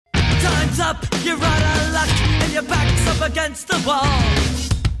time's up, you're out of luck, and your back's up against the wall.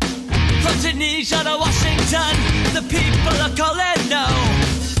 From Tunisia to Washington, the people are calling no.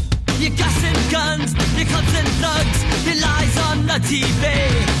 Your gas and guns, your clubs and thugs, your lies on the TV.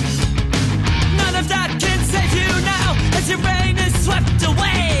 None of that can save you now, as your reign is swept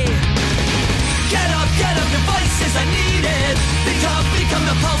away. Get up, your voices are needed. Become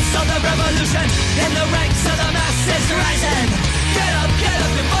the pulse of the revolution, in the ranks of the masses rising. Get up,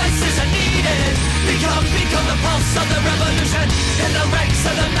 your voices are needed. Become the pulse of the revolution, in the ranks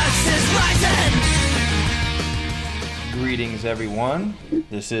of the masses rising. Greetings, everyone.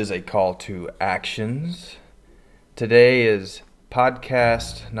 This is a call to actions. Today is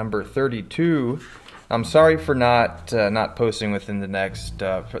podcast number 32. I'm sorry for not posting within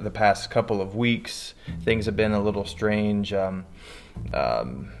for the past couple of weeks. Things have been a little strange.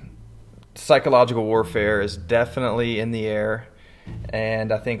 Psychological warfare is definitely in the air,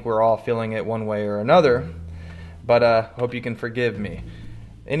 and I think we're all feeling it one way or another. But hope you can forgive me.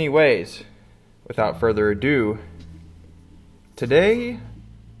 Anyways, without further ado, today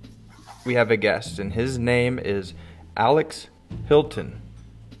we have a guest, and his name is Alex Hilton.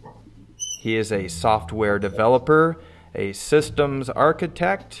 He is a software developer, a systems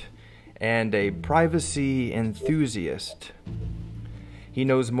architect, and a privacy enthusiast. He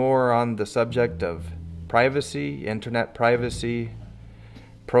knows more on the subject of privacy, internet privacy,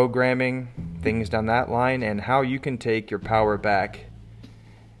 programming, things down that line, and how you can take your power back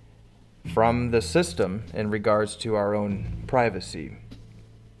from the system in regards to our own privacy.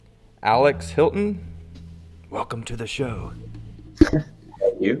 Alex Hilton, welcome to the show. Thank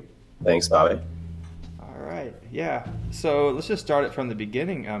you. Thanks, Bobby. All right. Yeah. So let's just start it from the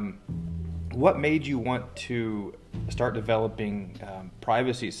beginning. What made you want to start developing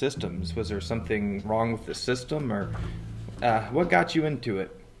privacy systems? Was there something wrong with the system, or what got you into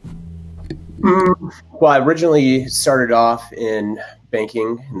it? Well, I originally started off in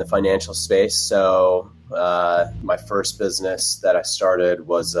banking in the financial space. So my first business that I started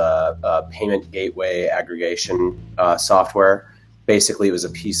was a payment gateway aggregation software. Basically, it was a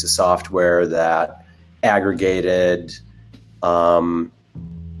piece of software that aggregated,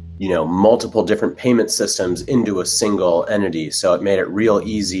 multiple different payment systems into a single entity. So it made it real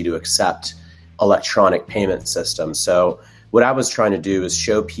easy to accept electronic payment systems. So what I was trying to do is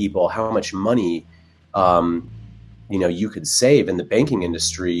show people how much money, you could save in the banking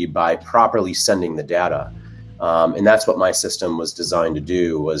industry by properly sending the data. And that's what my system was designed to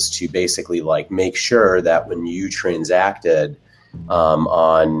do, was to basically make sure that when you transacted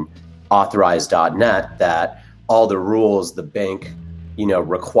on authorize.net, that all the rules the bank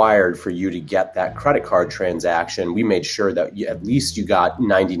required for you to get that credit card transaction, we made sure that at least you got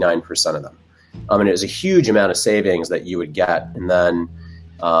 99% of them. And it was a huge amount of savings that you would get. And then,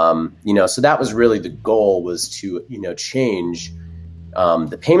 so that was really the goal, was to, change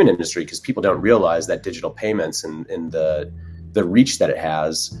the payment industry, because people don't realize that digital payments and the reach that it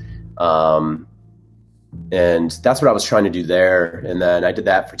has. And that's what I was trying to do there. And then I did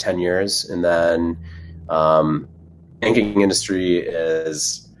that for 10 years. And then banking industry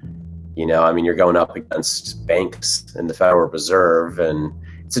is, you're going up against banks and the Federal Reserve, and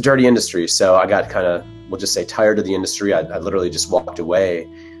it's a dirty industry. So I got we'll just say, tired of the industry. I literally just walked away.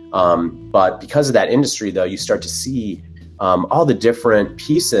 But because of that industry, though, you start to see all the different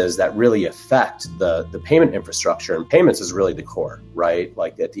pieces that really affect the payment infrastructure. And payments is really the core, right?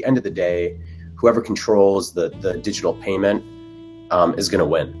 At the end of the day, whoever controls the digital payment is going to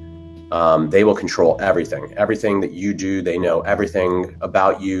win. They will control everything that you do. They know everything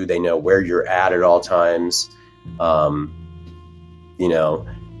about you. They know where you're at all times.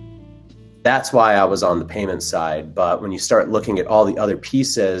 That's why I was on the payment side. But when you start looking at all the other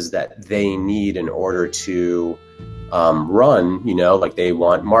pieces that they need in order to run, they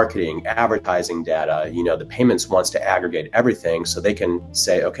want marketing, advertising data, the payments wants to aggregate everything so they can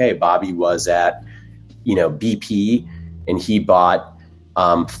say, okay, Bobby was at, BP, and he bought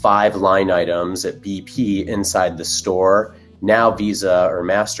 5 line items at BP inside the store. Now Visa or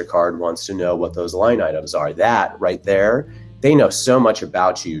MasterCard wants to know what those line items are. That right there, they know so much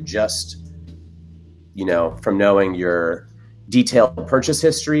about you just, from knowing your detailed purchase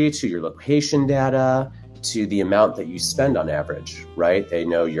history to your location data to the amount that you spend on average, right? They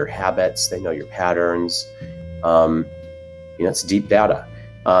know your habits, they know your patterns. It's deep data.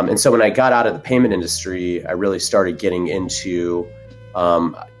 And so when I got out of the payment industry, I really started getting into,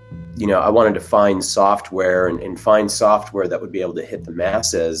 I wanted to find software and find software that would be able to hit the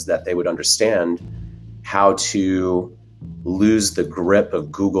masses, that they would understand how to lose the grip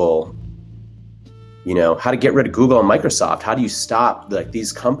of Google how to get rid of Google and Microsoft. How do you stop like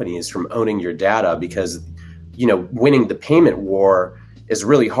these companies from owning your data? Because, winning the payment war is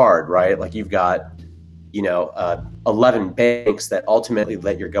really hard, right? Like you've got, 11 banks that ultimately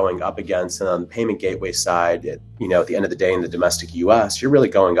that you're going up against. And on the payment gateway side, at the end of the day in the domestic US, you're really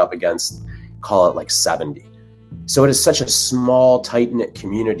going up against, call it like 70. So it is such a small, tight-knit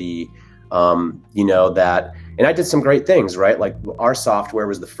community, that, and I did some great things, right? Like our software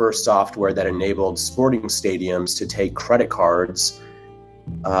was the first software that enabled sporting stadiums to take credit cards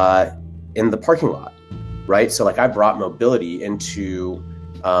in the parking lot, right? So like I brought mobility into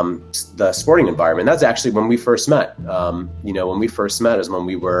the sporting environment. That's actually when we first met. When we first met is when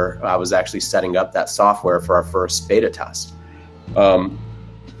I was actually setting up that software for our first beta test.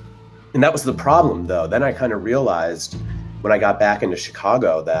 And that was the problem, though. Then I kind of realized when I got back into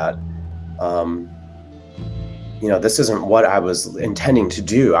Chicago that, this isn't what I was intending to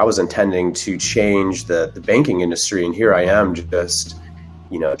do. I was intending to change the banking industry. And here I am just,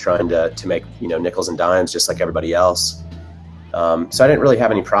 trying to make, nickels and dimes just like everybody else. So I didn't really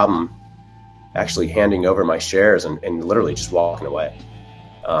have any problem actually handing over my shares and literally just walking away.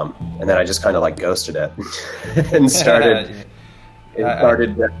 And then I just kind of like ghosted it and started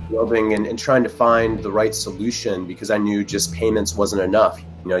building and trying to find the right solution, because I knew just payments wasn't enough.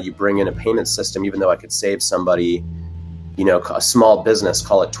 You bring in a payment system, even though I could save somebody, a small business,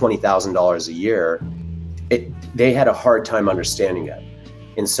 call it $20,000 a year, they had a hard time understanding it.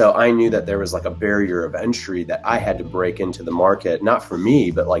 And so I knew that there was like a barrier of entry that I had to break into the market, not for me,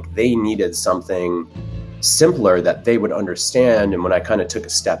 but like they needed something simpler that they would understand. And when I kind of took a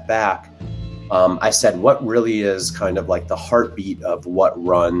step back, I said, what really is kind of like the heartbeat of what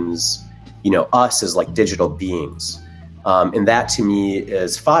runs, us as like digital beings? And that to me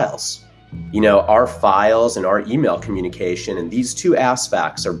is files. Our files and our email communication, and these two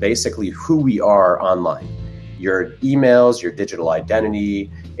aspects are basically who we are online. Your emails, your digital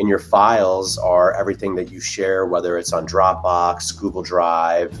identity, and your files are everything that you share, whether it's on Dropbox, Google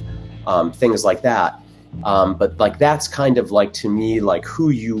Drive, things like that. But like that's kind of like, to me, like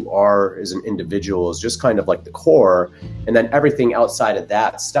who you are as an individual is just kind of like the core. And then everything outside of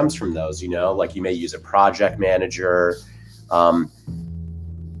that stems from those, like you may use a project manager,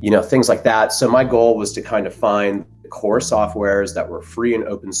 things like that. So my goal was to kind of find core softwares that were free and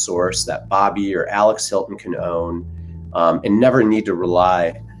open source that Bobby or Alex Hilton can own, and never need to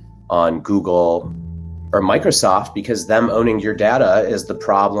rely on Google or Microsoft, because them owning your data is the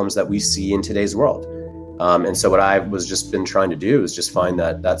problems that we see in today's world. And so what I was just been trying to do is just find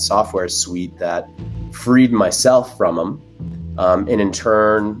that software suite that freed myself from them. And in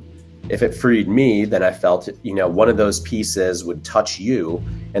turn, if it freed me, then I felt, one of those pieces would touch you.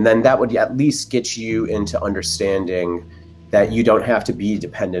 And then that would at least get you into understanding that you don't have to be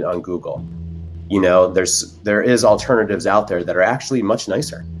dependent on Google. There is alternatives out there that are actually much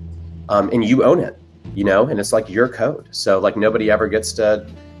nicer. And you own it, and it's like your code. So like nobody ever gets to,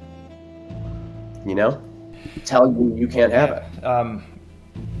 tell you can't have it.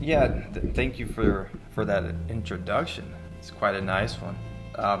 Thank you for that introduction. It's quite a nice one.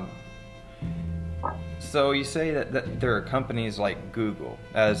 So you say that there are companies like Google,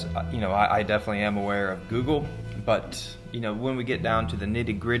 as I definitely am aware of Google, but when we get down to the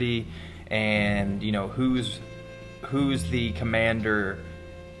nitty gritty and who's the commander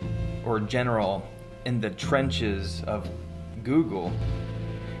or general in the trenches of Google,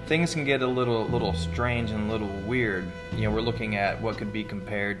 things can get a little strange and a little weird. We're looking at what could be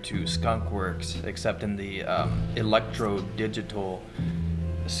compared to skunkworks, except in the electro-digital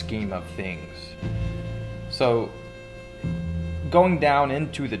scheme of things. So, going down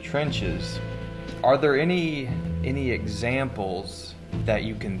into the trenches, are there any examples that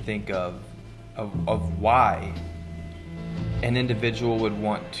you can think of why an individual would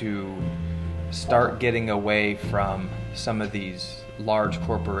want to start getting away from some of these large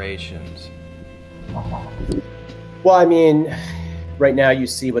corporations? Well, I mean, right now you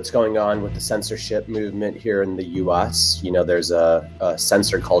see what's going on with the censorship movement here in the US. There's a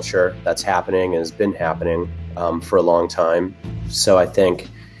censor culture that's happening and has been happening for a long time. So I think,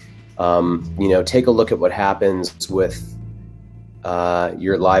 take a look at what happens with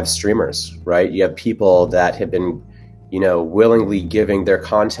your live streamers, right? You have people that have been, willingly giving their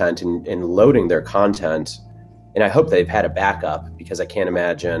content and loading their content. And I hope they've had a backup, because I can't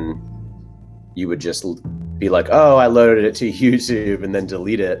imagine you would just be like, oh, I loaded it to YouTube and then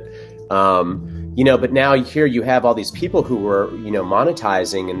delete it. But now here you have all these people who were,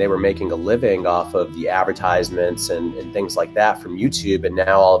 monetizing, and they were making a living off of the advertisements and things like that from YouTube. And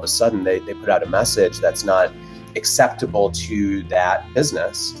now all of a sudden they put out a message that's not acceptable to that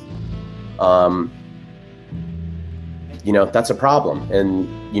business. that's a problem. And,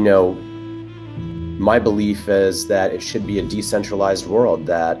 my belief is that it should be a decentralized world,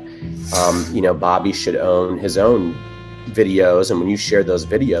 that, Bobby should own his own videos. And when you share those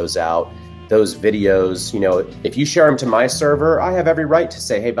videos out, those videos, if you share them to my server, I have every right to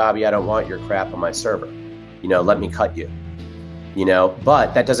say, hey, Bobby, I don't want your crap on my server. Let me cut you.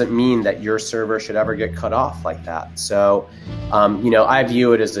 But that doesn't mean that your server should ever get cut off like that. So, I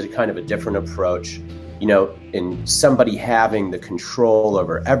view it as a kind of a different approach. In somebody having the control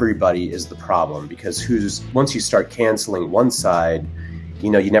over everybody is the problem, because once you start canceling one side,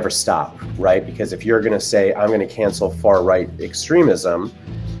 you never stop, right? Because if you're going to say, I'm going to cancel far right extremism,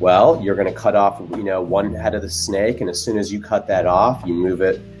 well, you're going to cut off, one head of the snake. And as soon as you cut that off, you move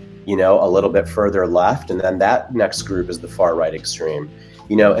it, a little bit further left. And then that next group is the far right extreme,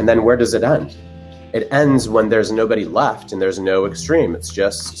 and then where does it end? It ends when there's nobody left and there's no extreme. It's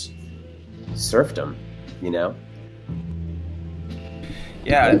just serfdom. Yeah,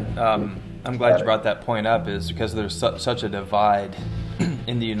 I'm glad you brought that point up, is because there's such a divide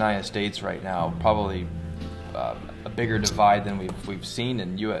in the United States right now, probably a bigger divide than we've seen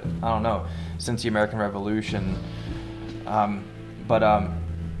in I don't know, since the American Revolution.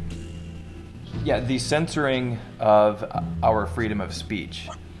 The censoring of our freedom of speech,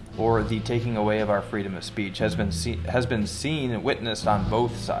 or the taking away of our freedom of speech, has been seen and witnessed on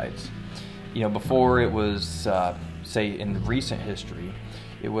both sides. Before it was, say, in recent history,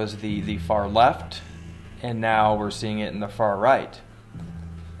 it was the far left, and now we're seeing it in the far right.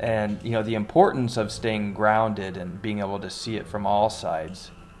 And, the importance of staying grounded and being able to see it from all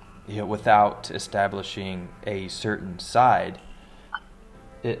sides, without establishing a certain side,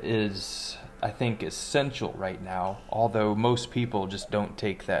 it is, I think, essential right now, although most people just don't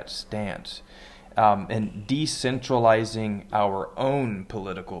take that stance. And decentralizing our own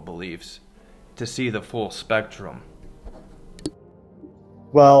political beliefs to see the full spectrum.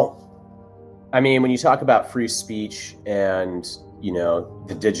 Well, when you talk about free speech and,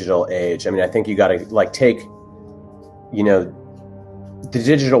 the digital age, I think you got to take, the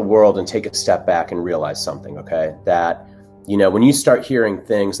digital world and take a step back and realize something, okay? That, when you start hearing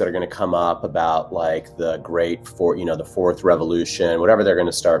things that are going to come up about the fourth revolution, whatever, they're going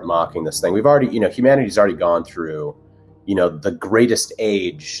to start mocking this thing. We've already, humanity's already gone through, the greatest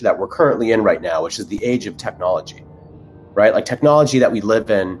age that we're currently in right now, which is the age of technology, right? Like technology that we live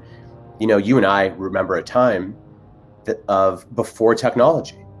in, you and I remember a time of before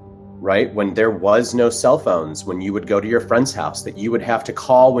technology, right? When there was no cell phones, when you would go to your friend's house, that you would have to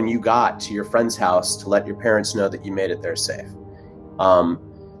call when you got to your friend's house to let your parents know that you made it there safe.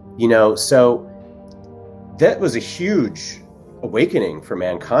 So that was a huge awakening for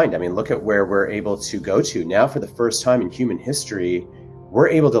mankind. Look at where we're able to go to now. For the first time in human history, we're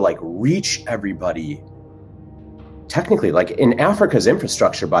able to reach everybody technically, in Africa's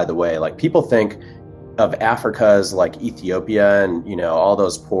infrastructure, by the way. People think of Africa as Ethiopia and, all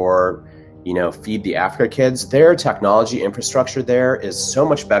those poor, feed the Africa kids. Their technology infrastructure there is so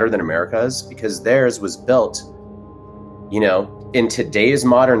much better than America's, because theirs was built, in today's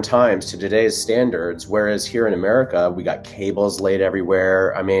modern times, to today's standards, whereas here in America, we got cables laid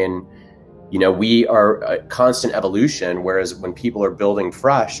everywhere. We are a constant evolution, whereas when people are building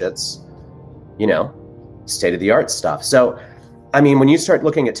fresh, it's, state-of-the-art stuff. So, when you start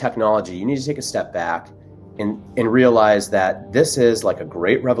looking at technology, you need to take a step back and realize that this is a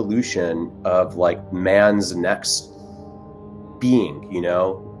great revolution of man's next being,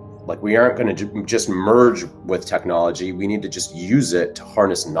 we aren't going to just merge with technology. We need to just use it to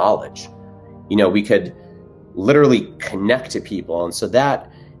harness knowledge. We could literally connect to people. And so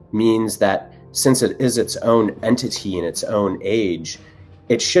that means that since it is its own entity in its own age,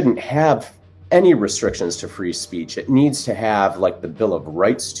 it shouldn't have any restrictions to free speech. It needs to have the Bill of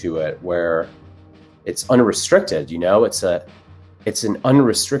Rights to it, where it's unrestricted, it's an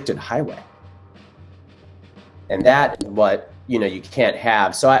unrestricted highway. And that what, you can't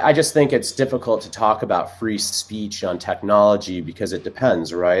have. So I just think it's difficult to talk about free speech on technology, because it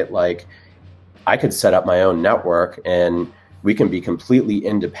depends, right? I could set up my own network and we can be completely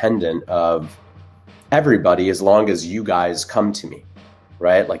independent of everybody as long as you guys come to me,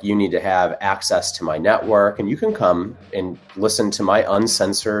 right? You need to have access to my network and you can come and listen to my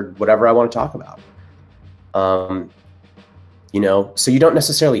uncensored, whatever I want to talk about. So you don't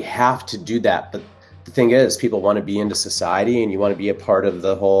necessarily have to do that, but the thing is, people want to be into society and you want to be a part of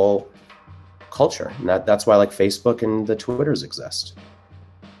the whole culture. And that's why Facebook and the Twitters exist.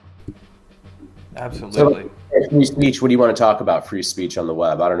 Absolutely. So, free speech, what do you want to talk about free speech on the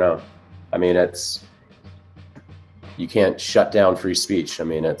web? I don't know. You can't shut down free speech.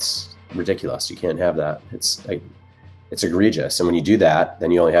 It's ridiculous. You can't have that. it's egregious. And when you do that,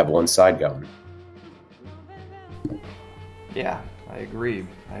 then you only have one side going. Yeah, I agree.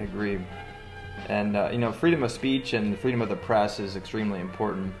 And, freedom of speech and freedom of the press is extremely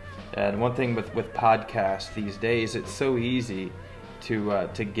important. And one thing with podcasts these days, it's so easy to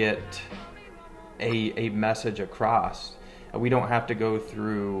get a message across. We don't have to go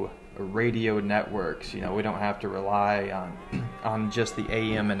through radio networks. We don't have to rely on just the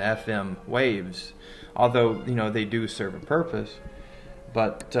AM and FM waves, although they do serve a purpose.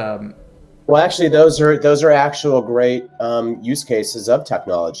 But well, actually, those are actual great use cases of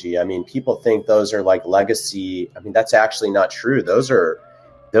technology. I mean, people think those are like legacy. I mean, that's actually not true. Those are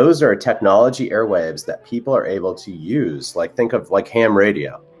technology airwaves that people are able to use. Like, think of like ham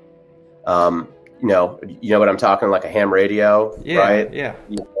radio. You know what I'm talking, like a ham radio, right? Yeah.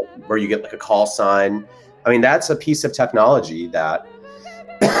 Where you get like a call sign. I mean, that's a piece of technology that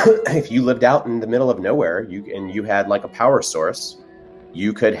if you lived out in the middle of nowhere, you had like a power source,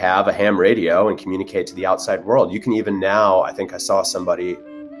 you could have a ham radio and communicate to the outside world. You can even now, I think I saw somebody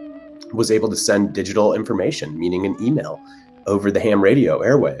was able to send digital information, meaning an email, over the ham radio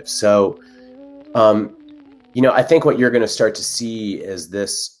airwaves. So, I think what you're going to start to see is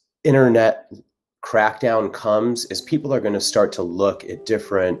this internet crackdown comes, is people are going to start to look at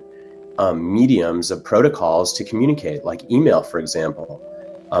different mediums of protocols to communicate, like email, for example.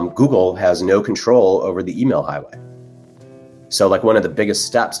 Google has no control over the email highway. So like one of the biggest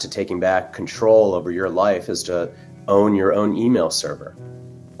steps to taking back control over your life is to own your own email server.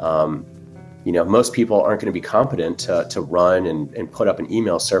 Most people aren't going to be competent to run and put up an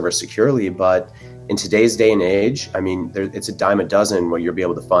email server securely, but in today's day and age, I mean, it's a dime a dozen where you'll be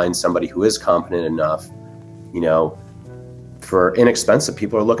able to find somebody who is competent enough, for inexpensive.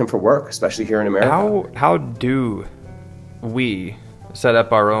 People are looking for work, especially here in America. How do we set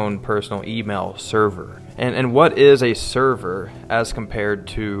up our own personal email server? And what is a server as compared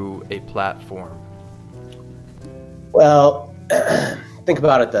to a platform? Well, think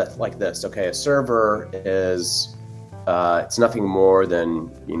about it like this. Okay, a server is, it's nothing more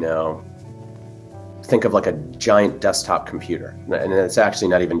than, think of like a giant desktop computer. And it's actually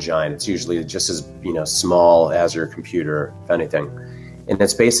not even giant. It's usually just as, small as your computer, if anything. And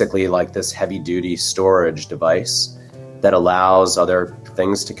it's basically like this heavy duty storage device that allows other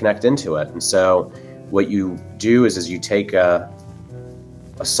things to connect into it. And so what you do is you take a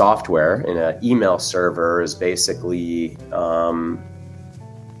software, and an email server is basically,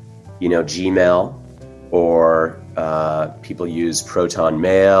 Gmail, or people use Proton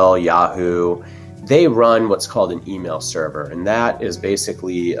Mail, Yahoo. They run what's called an email server, and that is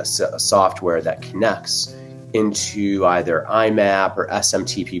basically a software that connects into either IMAP or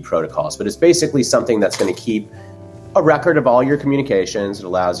SMTP protocols. But it's basically something that's going to keep a record of all your communications. It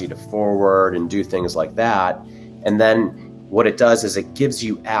allows you to forward and do things like that. And then what it does is it gives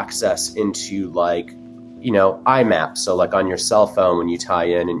you access into IMAP. So like on your cell phone, when you tie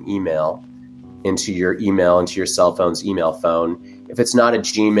in an email into your cell phone's email phone, if it's not a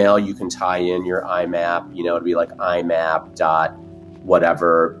Gmail, you can tie in your IMAP, it'd be like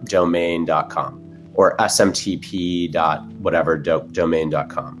imap.whatever domain.com or smtp.whatever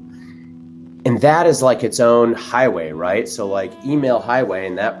domain.com. And that is like its own highway, right? So like email highway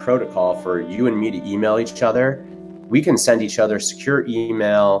and that protocol for you and me to email each other, we can send each other secure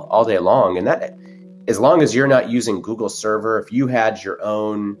email all day long. And that, as long as you're not using Google server, if you had your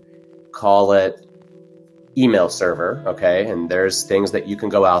own, call it email server, okay? And there's things that you can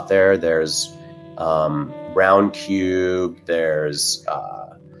go out there. There's Roundcube, there's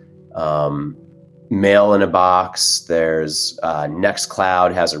Mail in a Box, there's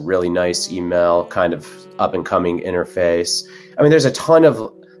Nextcloud has a really nice email kind of up and coming interface. I mean, there's a ton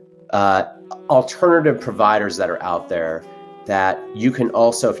of alternative providers that are out there that you can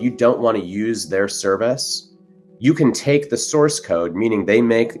also, if you don't want to use their service, you can take the source code, meaning they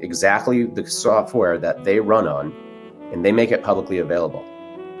make exactly the software that they run on, and they make it publicly available.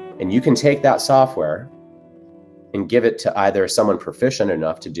 And you can take that software and give it to either someone proficient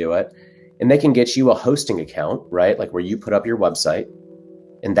enough to do it, and they can get you a hosting account, right? Like where you put up your website,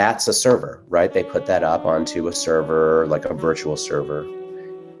 and that's a server, right? They put that up onto a server, like a virtual server,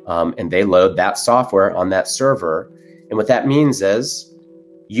 and they load that software on that server. And what that means is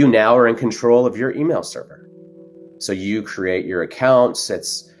you now are in control of your email server. So you create your accounts.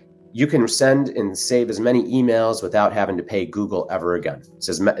 You can send and save as many emails without having to pay Google ever again. It's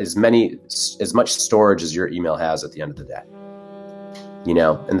as much storage as your email has at the end of the day.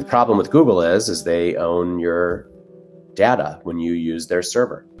 And the problem with Google is they own your data when you use their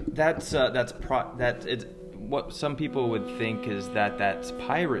server. what some people would think is that that's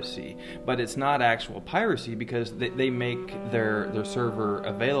piracy, but it's not actual piracy because they make their server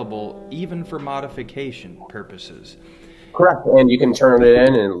available even for modification purposes. Correct. And you can turn it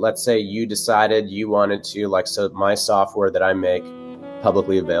in, and let's say you decided you wanted to, like, so my software that I make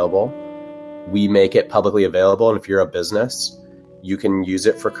publicly available, we make it publicly available. And if you're a business, you can use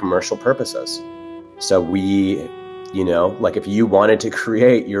it for commercial purposes. So we, like if you wanted to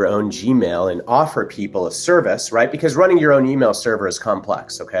create your own Gmail and offer people a service, right? Because running your own email server is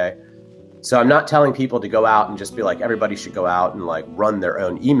complex. Okay. So I'm not telling people to go out and just be like, everybody should go out and like run their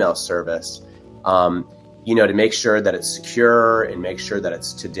own email service. To make sure that it's secure and make sure that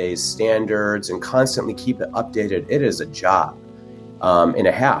it's today's standards and constantly keep it updated. It is a job and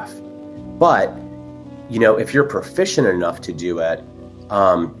a half. But, if you're proficient enough to do it,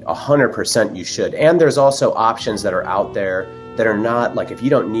 100% you should. And there's also options that are out there that are not like, if you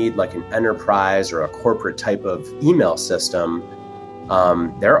don't need like an enterprise or a corporate type of email system,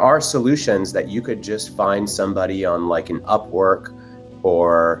 there are solutions that you could just find somebody on like an Upwork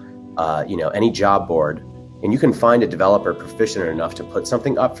or, any job board. And you can find a developer proficient enough to put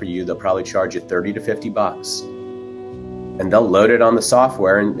something up for you. They'll probably charge you $30 to $50. And they'll load it on the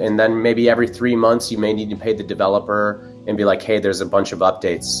software. And then maybe every 3 months, you may need to pay the developer and be like, hey, there's a bunch of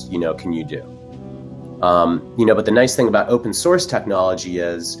updates, can you do? But the nice thing about open source technology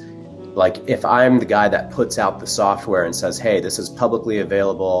is, like, if I'm the guy that puts out the software and says, hey, this is publicly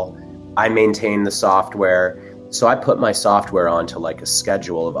available, I maintain the software. So I put my software onto like a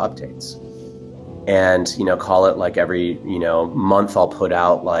schedule of updates. And, call it like every, month I'll put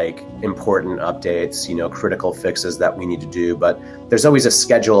out like important updates, critical fixes that we need to do. But there's always a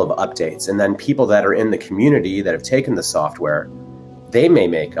schedule of updates. And then people that are in the community that have taken the software, they may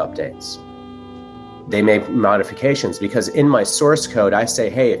make updates. They make modifications, because in my source code, I say,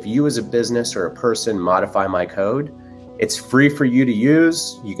 hey, if you as a business or a person modify my code, it's free for you to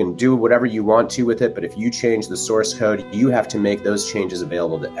use. You can do whatever you want to with it. But if you change the source code, you have to make those changes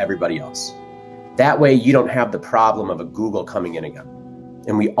available to everybody else. That way you don't have the problem of a Google coming in again.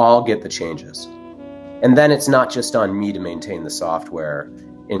 And we all get the changes. And then it's not just on me to maintain the software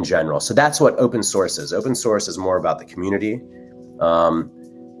in general. So that's what open source is. Open source is more about the community,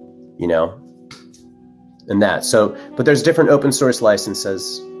 and that. So, but there's different open source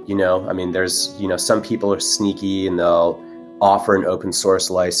licenses, there's, some people are sneaky and they'll offer an open source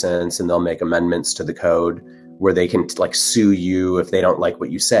license and they'll make amendments to the code where they can like sue you if they don't like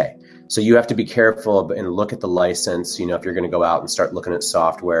what you say. So you have to be careful and look at the license. If you're going to go out and start looking at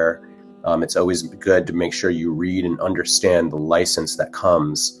software, it's always good to make sure you read and understand the license that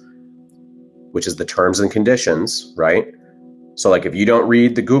comes, which is the terms and conditions, right? So like if you don't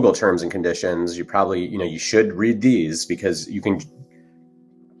read the Google terms and conditions, you probably, you should read these, because you can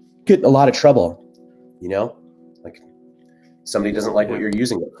get in a lot of trouble, like somebody doesn't like what you're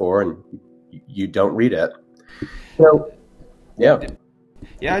using it for and you don't read it. So, yeah.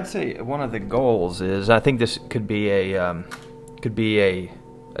 Yeah, I'd say one of the goals is, I think this could be a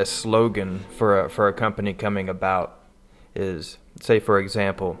slogan for a company coming about, is, say for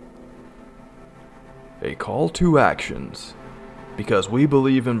example, a call to actions, because we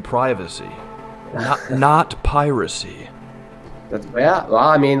believe in privacy, not piracy. Yeah,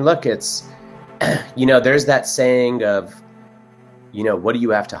 well, look, it's there's that saying of, what do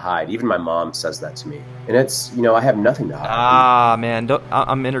you have to hide? Even my mom says that to me. And it's, I have nothing to hide. Man,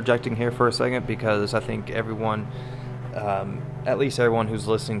 I'm interjecting here for a second, because I think everyone, at least everyone who's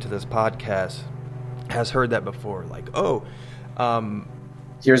listening to this podcast, has heard that before. Like,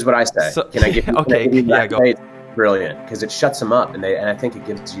 here's what I say. Can I give you okay, yeah, go. It's brilliant, because it shuts them up, and I think it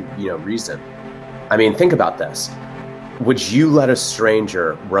gives you, reason. Think about this. Would you let a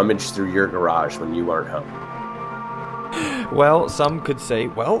stranger rummage through your garage when you weren't home? Well, some could say,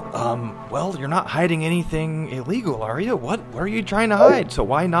 well, you're not hiding anything illegal, are you? What are you trying to hide? So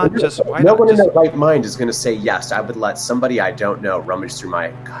why not just... No one in their right mind is going to say, yes, I would let somebody I don't know rummage through my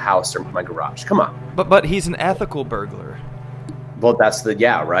house or my garage. Come on. But he's an ethical burglar. Well,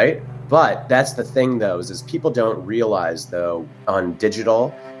 right? But that's the thing, though, is people don't realize, though, on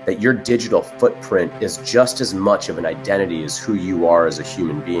digital, that your digital footprint is just as much of an identity as who you are as a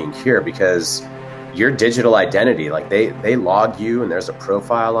human being here, because your digital identity, like they log you and there's a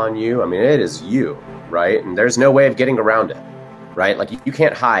profile on you. It is you, right? And there's no way of getting around it, right? Like you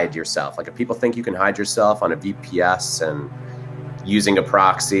can't hide yourself. Like if people think you can hide yourself on a VPS and using a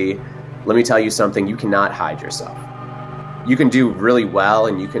proxy, let me tell you something, you cannot hide yourself. You can do really well,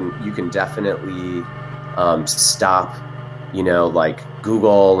 and you can definitely stop, like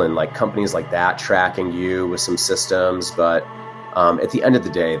Google and like companies like that tracking you with some systems. But at the end of the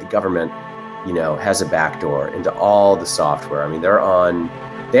day, the government has a backdoor into all the software. I mean,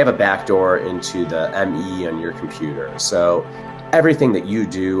 they have a backdoor into the ME on your computer. So everything that you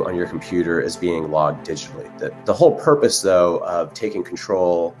do on your computer is being logged digitally. The whole purpose, though, of taking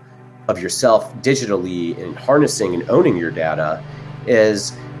control of yourself digitally and harnessing and owning your data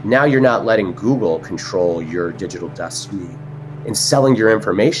is now you're not letting Google control your digital destiny and selling your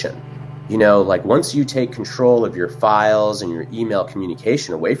information. Like once you take control of your files and your email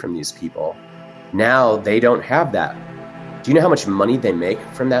communication away from these people, now they don't have that. Do you know how much money they make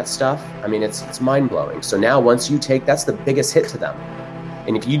from that stuff? I mean, it's mind-blowing. So now once you take, that's the biggest hit to them.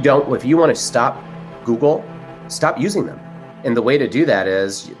 And if you want to stop Google, stop using them. And the way to do that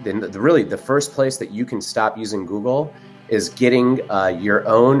is, really the first place that you can stop using Google is getting your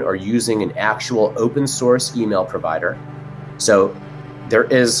own or using an actual open source email provider. So there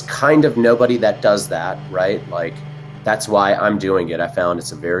is kind of nobody that does that, right? Like, that's why I'm doing it. I found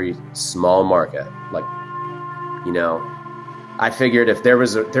it's a very small market. Like, I figured if there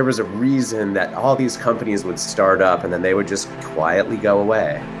was a reason that all these companies would start up and then they would just quietly go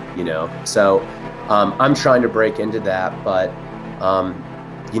away, So I'm trying to break into that, but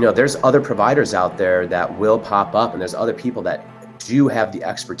there's other providers out there that will pop up, and there's other people that do have the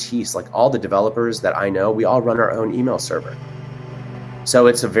expertise. Like all the developers that I know, we all run our own email server. So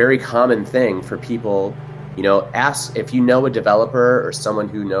it's a very common thing for people, ask if you know a developer or someone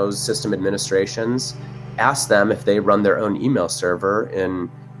who knows system administrations, ask them if they run their own email server and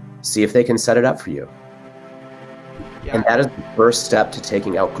see if they can set it up for you. Yeah. And that is the first step to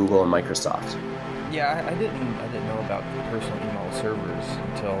taking out Google and Microsoft. Yeah, I didn't know about personal email servers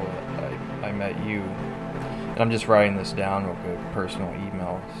until I met you. And I'm just writing this down real quick, personal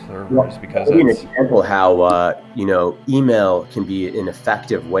email servers, because I'll give you an example how email can be an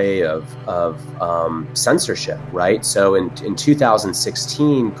effective way of censorship, right? So in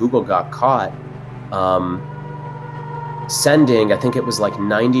 2016, Google got caught sending, I think it was like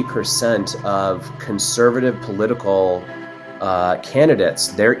 90% of conservative political candidates,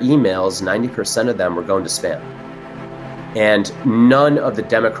 their emails, 90% of them were going to spam. And none of the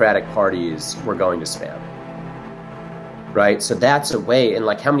Democratic parties were going to spam. Right? So that's a way, and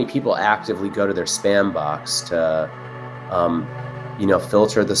like how many people actively go to their spam box to,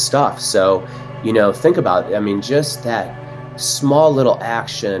 filter the stuff. So, think about it. I mean, just that small little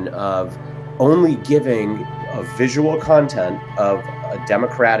action of only giving a visual content of a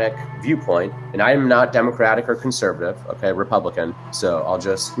Democratic viewpoint, and I am not Democratic or conservative, okay, Republican. So I'll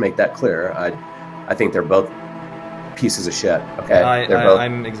just make that clear. I think they're both pieces of shit. Okay,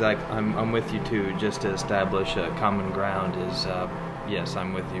 I'm with you too. Just to establish a common ground is yes,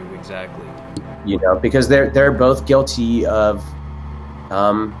 I'm with you exactly. Because they're both guilty of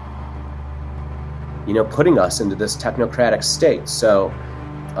putting us into this technocratic state. So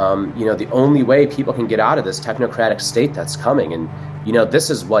the only way people can get out of this technocratic state that's coming, and this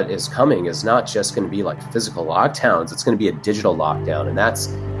is what is coming, is not just going to be like physical lockdowns. It's going to be a digital lockdown, and that's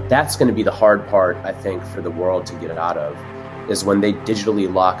going to be the hard part, I think, for the world to get out of, is when they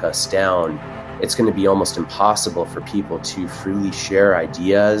digitally lock us down. It's going to be almost impossible for people to freely share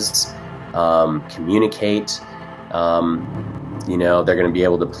ideas, communicate. They're going to be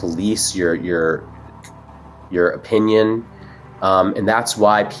able to police your opinion. And that's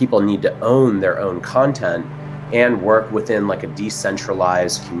why people need to own their own content and work within like a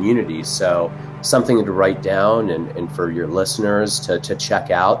decentralized community. So something to write down and for your listeners to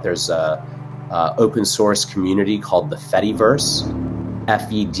check out. There's a open source community called the Fediverse,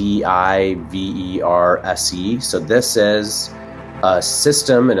 Fediverse. So this is a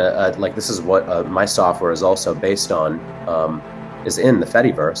system, and this is what my software is also based on, is in the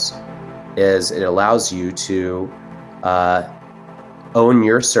Fediverse, is it allows you to own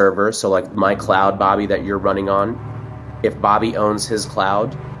your server. So like my cloud, Bobby, that you're running on, if Bobby owns his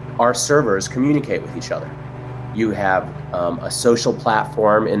cloud, our servers communicate with each other. You have a social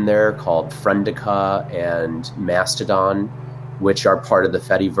platform in there called Friendica and Mastodon, which are part of the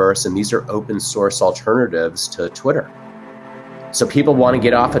Fediverse, and these are open source alternatives to Twitter. So people want to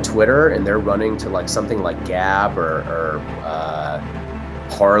get off of Twitter and they're running to like something like Gab or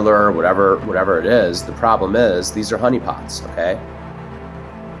Parler, whatever it is. The problem is these are honeypots, okay?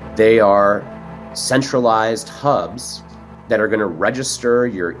 They are centralized hubs that are going to register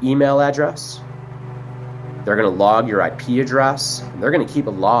your email address. They're going to log your IP address. And they're going to keep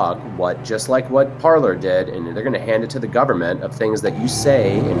a log, just like what Parler did, and they're going to hand it to the government of things that you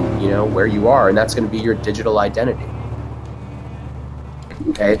say and where you are, and that's going to be your digital identity.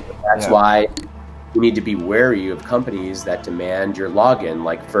 Okay, so that's why you need to be wary of companies that demand your login.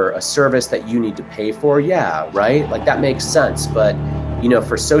 Like for a service that you need to pay for, yeah, right? Like that makes sense, but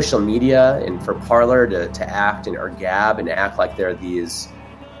for social media and for Parler to act or Gab and act like they're these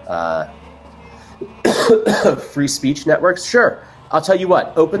free speech networks, sure. I'll tell you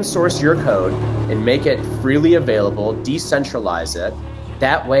what, open source your code and make it freely available, decentralize it.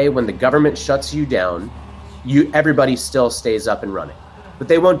 That way, when the government shuts you down, everybody still stays up and running. But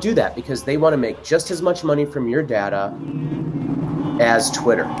they won't do that because they want to make just as much money from your data as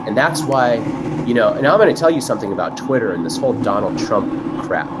Twitter. And that's why, and I'm going to tell you something about Twitter and this whole Donald Trump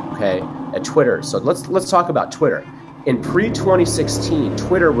crap, okay, at Twitter. So let's talk about Twitter. In pre-2016,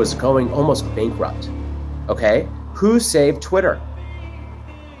 Twitter was going almost bankrupt, okay? Who saved Twitter?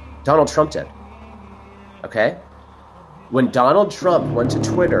 Donald Trump did, okay? When Donald Trump went to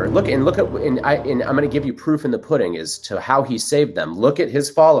Twitter, I'm going to give you proof in the pudding as to how he saved them. Look at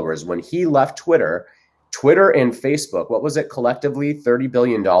his followers. When he left Twitter and Facebook, what was it collectively? $30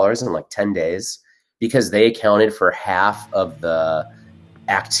 billion in like 10 days, because they accounted for half of the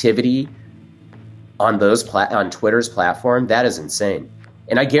activity on Twitter's platform. That is insane.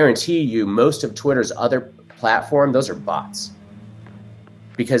 And I guarantee you most of Twitter's other platform, those are bots.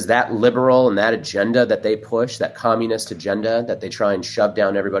 Because that liberal and that agenda that they push, that communist agenda that they try and shove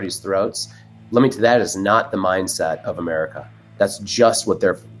down everybody's throats, that is not the mindset of America. That's just what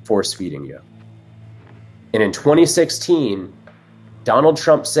they're force feeding you. And in 2016, Donald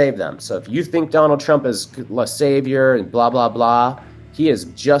Trump saved them. So if you think Donald Trump is a savior and blah, blah, blah, he is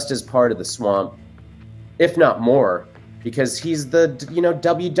just as part of the swamp, if not more, because he's the,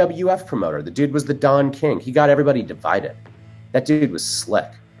 WWF promoter. The dude was the Don King. He got everybody divided. That dude was slick.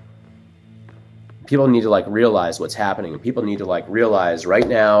 People need to realize what's happening, and people need to realize right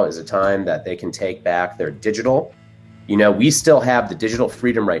now is a time that they can take back their digital. We still have the digital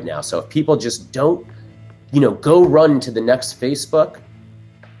freedom right now. So if people just don't, go run to the next Facebook,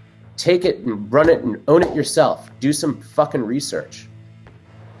 take it and run it and own it yourself. Do some fucking research.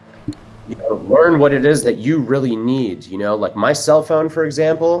 Learn what it is that you really need. Like my cell phone, for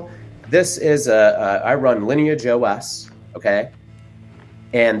example, this is I run Lineage OS. Okay.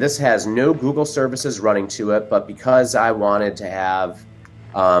 And this has no Google services running to it, but because I wanted to have,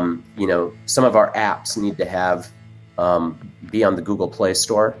 some of our apps need to have, be on the Google Play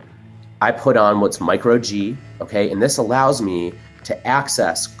Store, I put on what's micro G. Okay. And this allows me to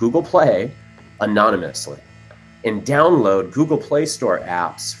access Google Play anonymously and download Google Play Store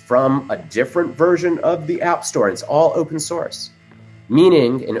apps from a different version of the App Store. It's all open source.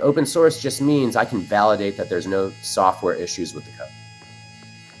 Meaning, in open source just means I can validate that there's no software issues with the code.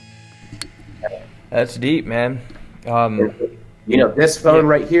 That's deep, man. This phone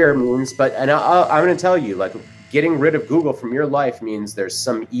right here means, I'm going to tell you, getting rid of Google from your life means there's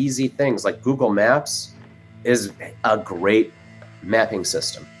some easy things. Like Google Maps is a great mapping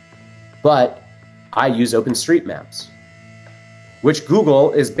system. But I use OpenStreetMaps, which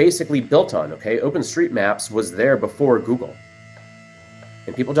Google is basically built on, okay? OpenStreetMaps was there before Google.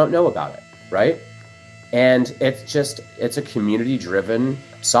 And people don't know about it, right? And it's a community-driven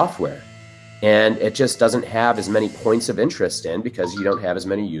software. And it just doesn't have as many points of interest in because you don't have as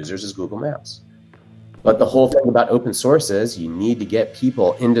many users as Google Maps. But the whole thing about open source is you need to get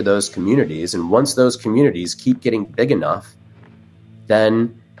people into those communities. And once those communities keep getting big enough,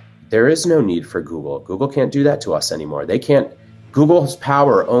 then there is no need for Google. Google can't do that to us anymore. They can't. Google's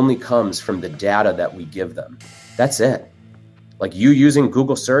power only comes from the data that we give them. That's it. Like you using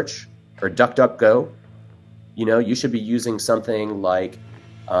Google search or DuckDuckGo, you should be using something like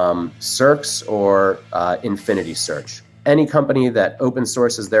Cirx or Infinity Search. Any company that open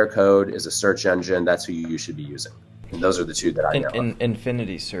sources their code is a search engine. That's who you should be using. And those are the two that I know.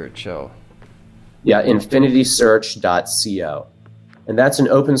 Infinity Search, oh. Yeah, infinitysearch.co. And that's an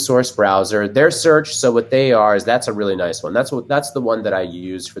open source browser. Their search, so what they are is that's a really nice one. That's the one that I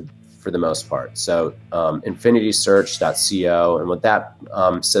use for the most part. So infinitysearch.co, and what that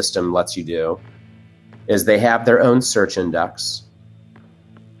system lets you do is they have their own search index.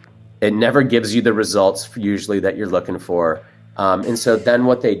 It never gives you the results usually that you're looking for. And so then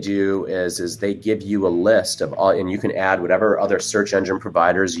what they do is they give you a list of all, and you can add whatever other search engine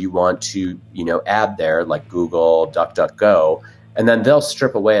providers you want to, add there, like Google, DuckDuckGo, and then they'll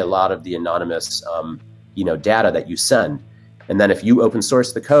strip away a lot of the anonymous, data that you send. And then if you open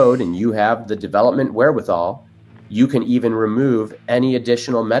source the code and you have the development wherewithal, you can even remove any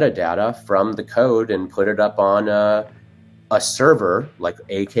additional metadata from the code and put it up on a server like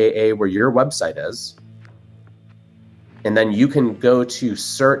AKA where your website is. And then you can go to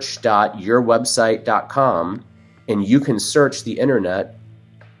search.yourwebsite.com and you can search the internet,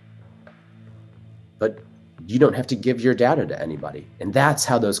 but you don't have to give your data to anybody. And that's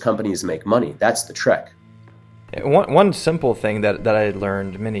how those companies make money. That's the trick. One simple thing that I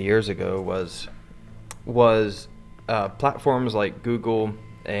learned many years ago was platforms like Google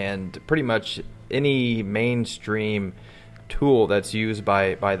and pretty much any mainstream tool that's used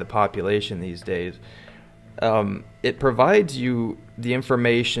by the population these days. It provides you the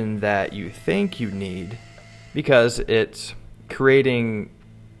information that you think you need because it's creating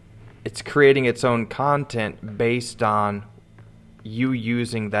its own content based on you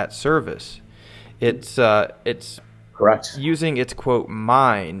using that service. It's correct, using its quote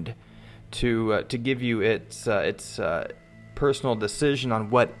mind to give you its personal decision on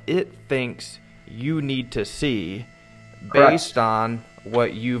what it thinks you need to see based on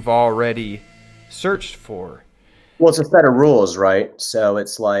what you've already searched for. Well, it's a set of rules, right? So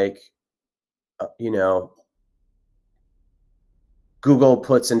it's like, Google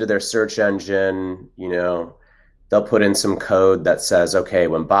puts into their search engine, they'll put in some code that says, okay,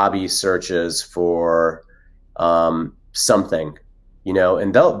 when Bobby searches for something,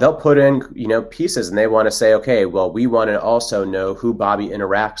 and they'll put in, pieces, and they want to say, okay, well, we want to also know who Bobby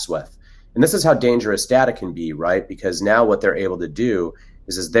interacts with. And this is how dangerous data can be, right? Because now what they're able to do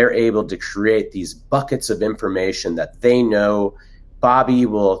is they're able to create these buckets of information that they know Bobby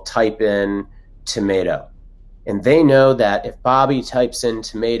will type in tomato. And they know that if Bobby types in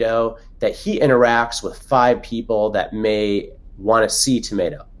tomato, that he interacts with 5 people that may want to see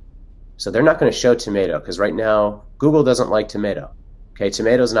tomato. So they're not going to show tomato because right now Google doesn't like tomato. Okay,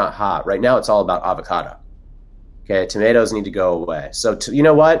 tomato's not hot. Right now it's all about avocado. Okay, tomatoes need to go away. So you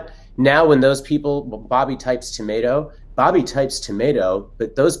know what? Now when those people, Bobby types tomato,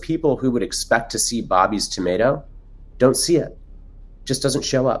 but those people who would expect to see Bobby's tomato don't see it. Just doesn't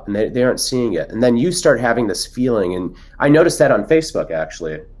show up, and they aren't seeing it. And then you start having this feeling, and I noticed that on Facebook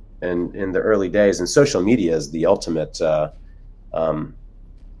actually, and in the early days. And social media is the ultimate,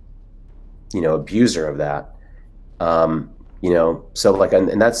 abuser of that. So like,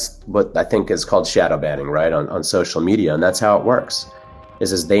 and that's what I think is called shadow banning, right, on social media, and that's how it works.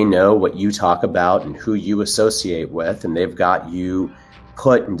 Is they know what you talk about and who you associate with, and they've got you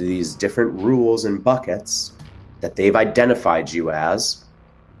put into these different rules and buckets that they've identified you as.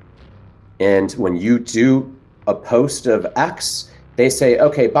 And when you do a post of X, they say,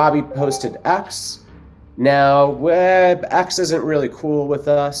 okay, Bobby posted X. Now, X isn't really cool with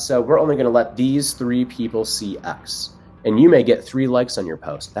us, so we're only going to let these 3 people see X. And you may get 3 likes on your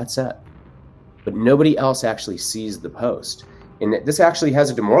post. That's it. But nobody else actually sees the post. And this actually has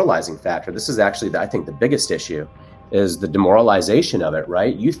a demoralizing factor. This is actually, I think, the biggest issue is the demoralization of it,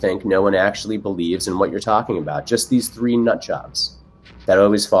 right? You think no one actually believes in what you're talking about. Just these 3 nut jobs that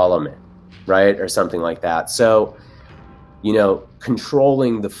always follow me, right? Or something like that. So,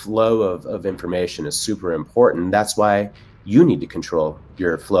 controlling the flow of information is super important. That's why you need to control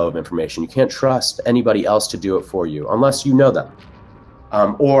your flow of information. You can't trust anybody else to do it for you unless you know them.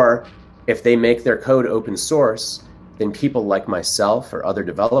 Or if they make their code open source, then people like myself or other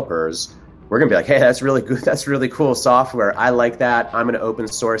developers, we're going to be like, hey, that's really good. That's really cool software. I like that. I'm going to open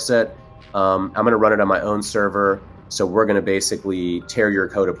source it. I'm going to run it on my own server. So we're going to basically tear your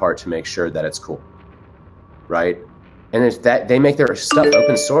code apart to make sure that it's cool. Right? And if that they make their stuff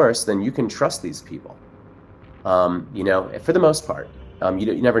open source, then you can trust these people. For the most part,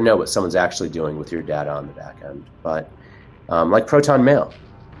 you never know what someone's actually doing with your data on the back end. But like Proton Mail,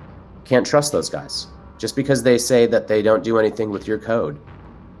 can't trust those guys. Just because they say that they don't do anything with your code,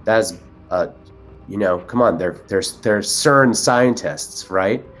 that's, come on, they're CERN scientists,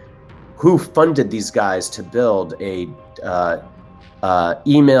 right? Who funded these guys to build a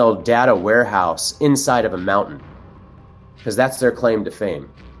email data warehouse inside of a mountain? Because that's their claim to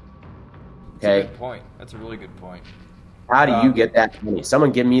fame. Okay. That's a good point. That's a really good point. How do you get that money?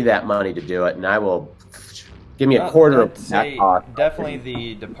 Someone give me that money to do it, and I will give me a quarter of that cost. Definitely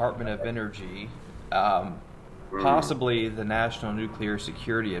the Department of Energy. Possibly the National Nuclear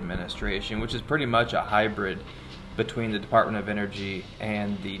Security Administration, which is pretty much a hybrid between the Department of Energy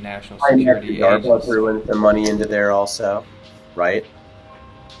and the National Security Agency. Threw in some money into there also, right?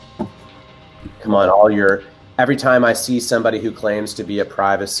 Come on, every time I see somebody who claims to be a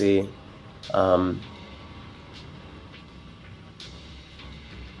privacy,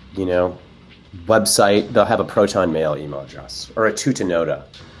 website, they'll have a Proton Mail email address or a Tutanota,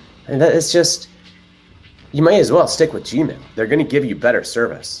 and it's just. You may as well stick with Gmail. They're going to give you better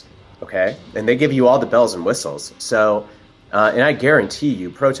service, okay? And they give you all the bells and whistles. So, and I guarantee you,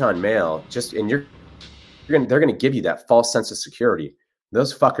 Proton Mail, they're going to give you that false sense of security.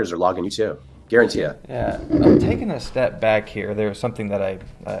 Those fuckers are logging you too. Guarantee it. Yeah, I'm taking a step back here. There was something that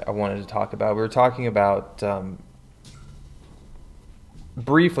I wanted to talk about. We were talking about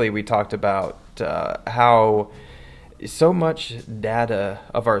briefly. We talked about how so much data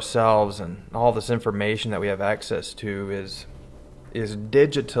of ourselves and all this information that we have access to is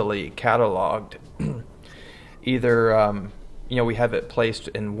digitally cataloged. Either we have it placed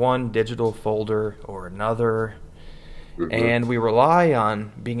in one digital folder or another, and we rely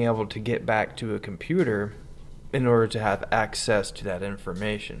on being able to get back to a computer in order to have access to that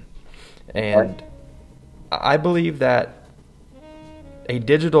information. And I believe that a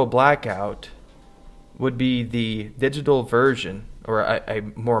digital blackout would be the digital version, or a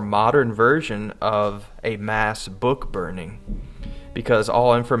more modern version of a mass book burning, because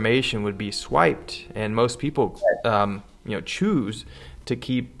all information would be swiped, and most people choose to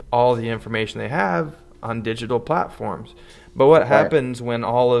keep all the information they have on digital platforms. But what happens when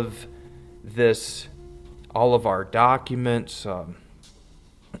all of our documents, our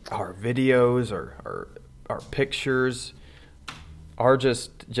videos, or our pictures are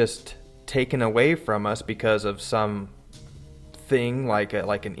just taken away from us because of some thing like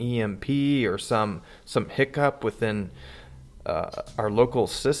an EMP or some hiccup within our local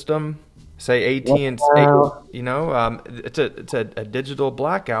system, say AT&T, it's a digital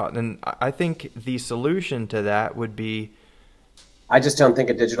blackout. And I think the solution to that would be, I just don't think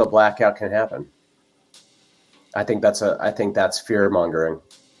a digital blackout can happen. I think that's fear mongering.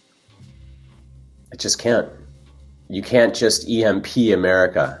 It just can't. You can't just EMP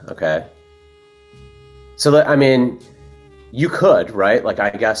America, okay? So, I mean, you could, right? Like, I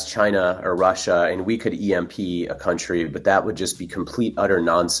guess China or Russia, and we could EMP a country, but that would just be complete, utter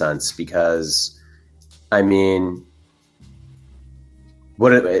nonsense because, I mean,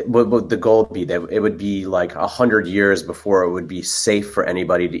 what would the goal be? That it would be like 100 years before it would be safe for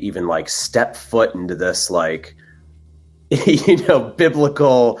anybody to even like step foot into this, like,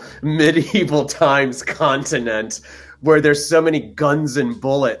 biblical medieval times continent where there's so many guns and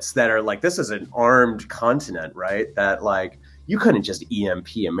bullets that are like, this is an armed continent, right? That like, you couldn't just EMP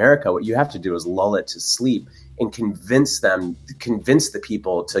America. What you have to do is lull it to sleep and convince the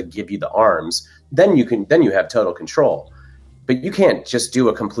people to give you the arms. Then you have total control. But you can't just do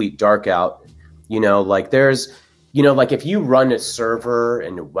a complete dark out. Like there's, like if you run a server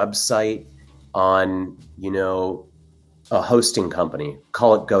and a website on, a hosting company,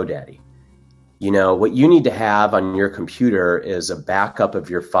 call it GoDaddy. What you need to have on your computer is a backup of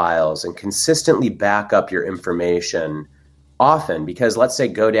your files and consistently back up your information often, because let's say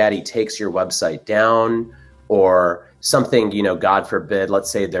GoDaddy takes your website down or something, God forbid,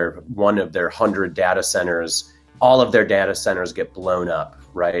 let's say they're one of their 100 data centers, all of their data centers get blown up,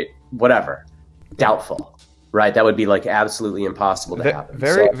 right? Whatever. Doubtful. Right, that would be like absolutely impossible to happen.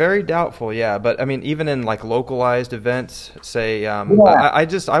 Very doubtful, yeah. But I mean, even in like localized events, say, I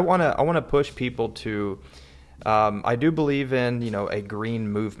want to push people to. I do believe in a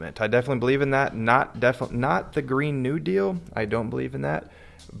green movement. I definitely believe in that. Not the Green New Deal. I don't believe in that,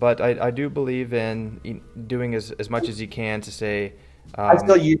 but I do believe in doing as much as you can to say. I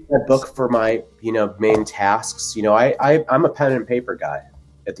still use that book for my main tasks. I'm a pen and paper guy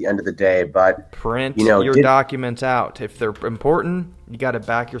at the end of the day, but print your documents out. If they're important, you got to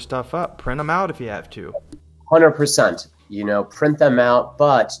back your stuff up. Print them out if you have to. 100%. Print them out,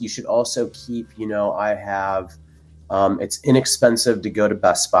 but you should also keep. I have. It's inexpensive to go to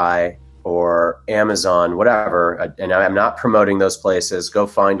Best Buy or Amazon, whatever. And I'm not promoting those places. Go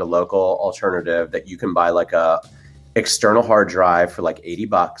find a local alternative that you can buy, like a external hard drive for like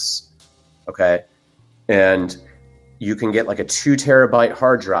 $80. Okay, and you can get like a 2 terabyte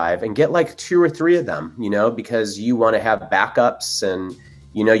hard drive and get like 2 or 3 of them, because you want to have backups and,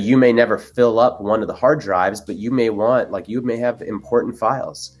 you may never fill up one of the hard drives, but you may have important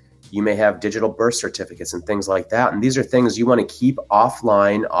files. You may have digital birth certificates and things like that. And these are things you want to keep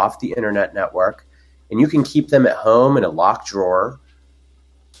offline, off the internet network. And you can keep them at home in a locked drawer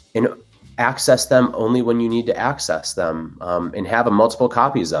and access them only when you need to access them, and have multiple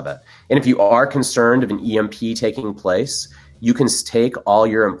copies of it. And if you are concerned of an EMP taking place, you can take all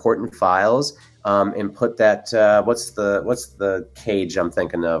your important files and put that what's the cage I'm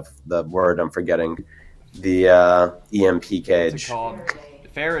thinking of, the word I'm forgetting, the EMP cage. What's it called?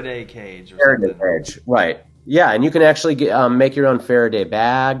 Faraday cage. Faraday cage, right? Yeah, and you can actually make your own Faraday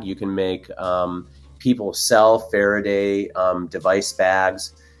bag. You can make people sell Faraday device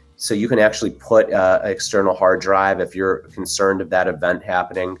bags. So you can actually put an external hard drive if you're concerned of that event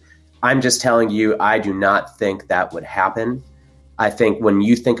happening. I'm just telling you, I do not think that would happen. I think when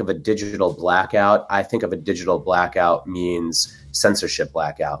you think of a digital blackout, I think of a digital blackout means censorship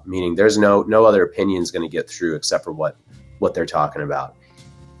blackout, meaning there's no other opinions going to get through except for what they're talking about.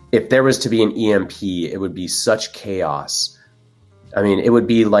 If there was to be an EMP, it would be such chaos. I mean, it would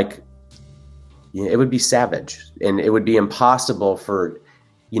be like it would be savage, and it would be impossible for,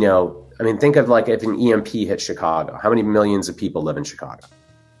 I mean, think of like if an EMP hit Chicago, how many millions of people live in Chicago?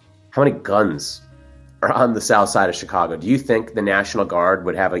 How many guns are on the south side of Chicago? Do you think the National Guard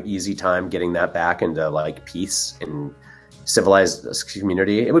would have an easy time getting that back into like peace and civilized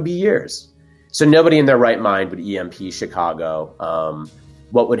community? It would be years. So nobody in their right mind would EMP Chicago.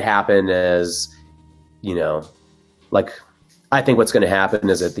 What would happen is, like, I think what's going to happen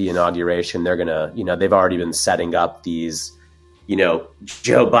is at the inauguration, they're going to, they've already been setting up these,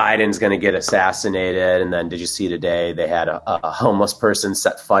 Joe Biden's going to get assassinated. And then did you see today they had a homeless person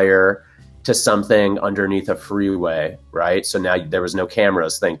set fire to something underneath a freeway, right? So now there was no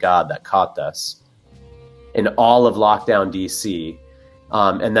cameras, thank God, that caught this in all of lockdown DC.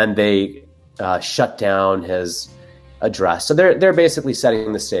 And then they shut down his address. So they're basically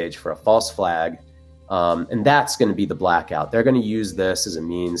setting the stage for a false flag. And that's going to be the blackout. They're going to use this as a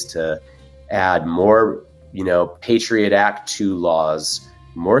means to add more, Patriot Act 2 laws,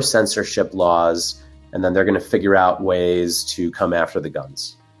 more censorship laws, and then they're going to figure out ways to come after the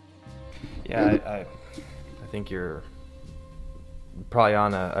guns. Yeah, I think you're probably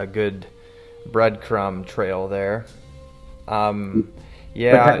on a good breadcrumb trail there. Yeah,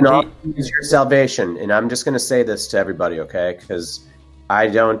 but technology is your salvation, and I'm just going to say this to everybody, okay? Because I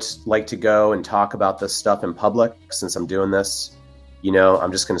don't like to go and talk about this stuff in public since I'm doing this.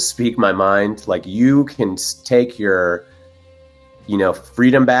 I'm just going to speak my mind. Like, you can take your,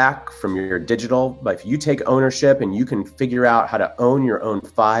 freedom back from your digital, but if you take ownership and you can figure out how to own your own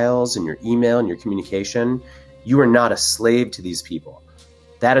files and your email and your communication, you are not a slave to these people.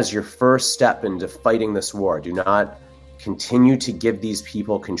 That is your first step into fighting this war. Do not continue to give these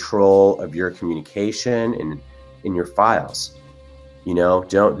people control of your communication and in your files.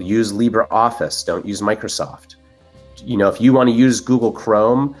 Don't use LibreOffice. Don't use Microsoft. If you want to use Google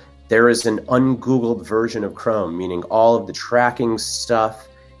Chrome, there is an ungoogled version of Chrome, meaning all of the tracking stuff.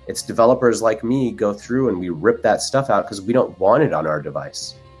 It's developers like me go through and we rip that stuff out because we don't want it on our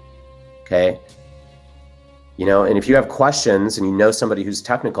device. Okay. And if you have questions and you know somebody who's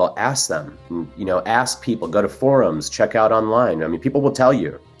technical, ask them. And, ask people, go to forums, check out online. I mean, people will tell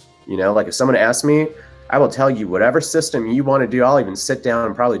you, like if someone asks me, I will tell you whatever system you want to do. I'll even sit down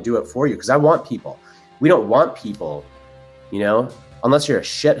and probably do it for you because I want people. We don't want people, unless you're a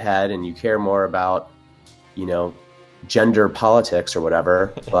shithead and you care more about, gender politics or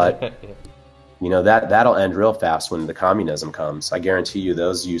whatever. But, that'll end real fast when the communism comes. I guarantee you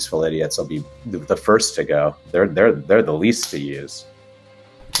those useful idiots will be the first to go. They're the least to use.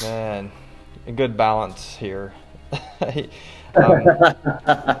 Man, a good balance here. I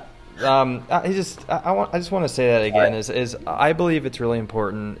just want to say that again. Is I believe it's really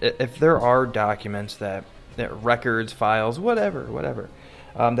important if there are documents that records, files, whatever,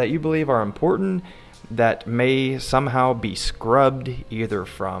 that you believe are important that may somehow be scrubbed either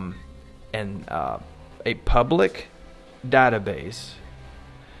from a public database,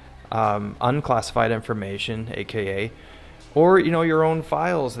 unclassified information, a.k.a., or your own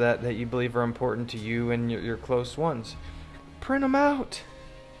files that you believe are important to you and your close ones. Print them out.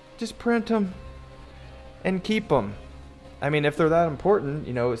 Just print them and keep them. I mean, if they're that important,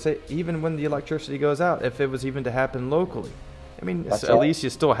 say even when the electricity goes out, if it was even to happen locally, I mean, at least you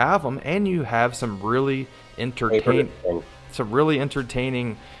still have them, and you have some really entertaining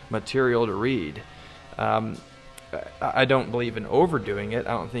material to read. I don't believe in overdoing it.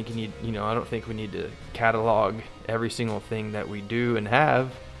 I don't think you need, I don't think we need to catalog every single thing that we do and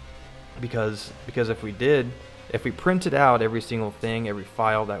have, because if we did, if we printed out every single thing, every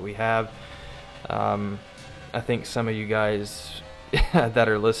file that we have, I think some of you guys that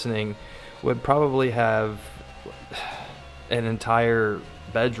are listening would probably have an entire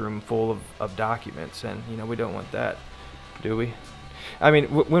bedroom full of documents, and we don't want that, do we? I mean,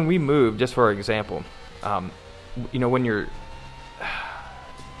 when we moved, just for example, when you're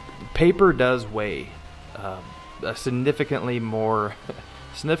paper does weigh significantly more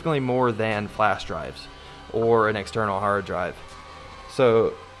than flash drives or an external hard drive.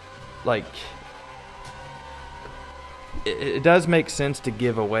 So, like, it does make sense to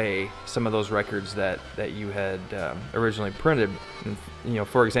give away some of those records that you had originally printed. And,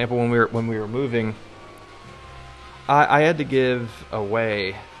 for example, when we were moving, I had to give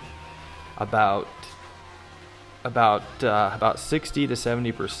away about 60 to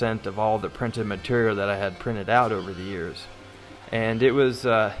 70% of all the printed material that I had printed out over the years. And it was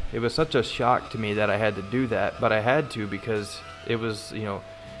such a shock to me that I had to do that, but I had to because it was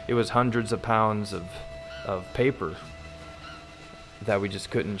hundreds of pounds of paper that we just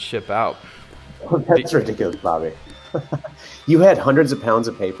couldn't ship out. Oh, that's ridiculous, Bobby. You had hundreds of pounds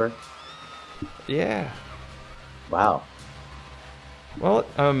of paper? Yeah. Wow. Well,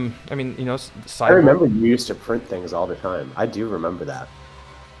 I mean, I cyborg. remember you used to print things all the time. I do remember that.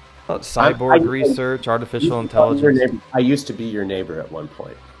 Cyborg research, artificial intelligence. I used to be your neighbor at one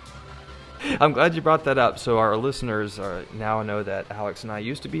point. I'm glad you brought that up. So our listeners now know that Alex and I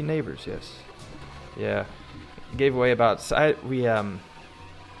used to be neighbors. Yes. Yeah. Gave away we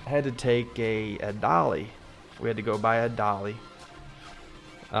had to take a dolly. We had to go buy a dolly.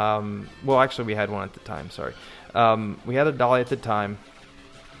 Well, actually, we had one at the time. Sorry. We had a dolly at the time,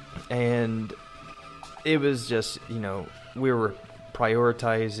 and it was just, we were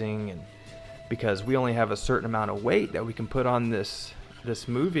prioritizing, and because we only have a certain amount of weight that we can put on this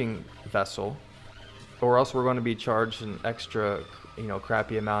moving vessel, or else we're going to be charged an extra,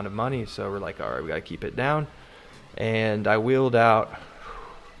 crappy amount of money. So we're like, all right, we got to keep it down. And I wheeled out,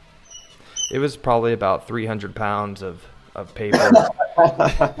 it was probably about 300 pounds of paper.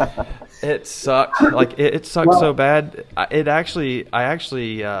 It sucked. Like it sucked so bad. I actually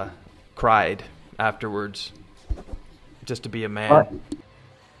cried afterwards, just to be a man.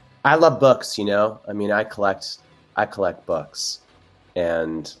 I love books. I mean, I collect books,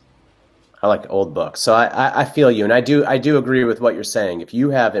 and I like old books. So I feel you, and I do agree with what you're saying. If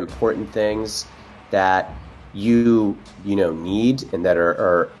you have important things that you need and that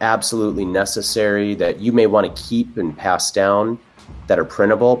are absolutely necessary, that you may want to keep and pass down, that are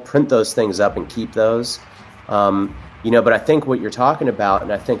printable, print those things up and keep those. But I think what you're talking about,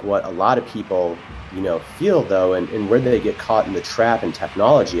 and I think what a lot of people feel though, and where they get caught in the trap in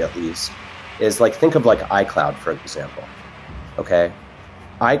technology at least, is like, think of like iCloud, for example. Okay,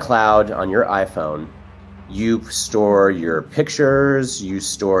 iCloud on your iPhone, you store your pictures, you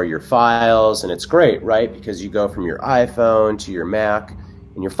store your files, and it's great, right? Because you go from your iPhone to your Mac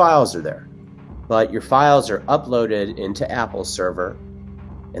and your files are there. But your files are uploaded into Apple's server,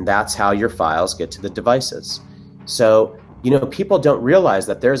 and that's how your files get to the devices. So, people don't realize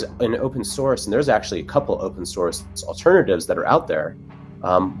that there's an open source, and there's actually a couple open source alternatives that are out there.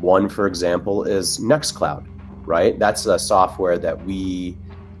 One, for example, is Nextcloud, right? That's a software that we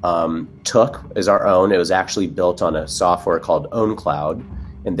took as our own. It was actually built on a software called OwnCloud,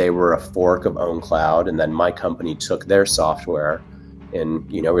 and they were a fork of OwnCloud. And then my company took their software, and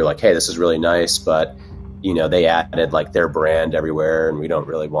we were like, hey, this is really nice, but they added like their brand everywhere, and we don't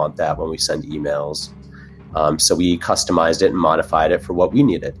really want that when we send emails. So we customized it and modified it for what we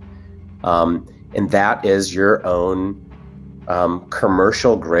needed. And that is your own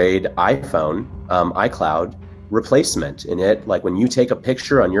commercial grade iPhone, iCloud replacement in it. Like when you take a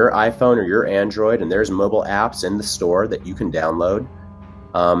picture on your iPhone or your Android, and there's mobile apps in the store that you can download,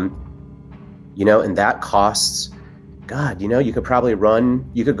 and that costs, God, you could probably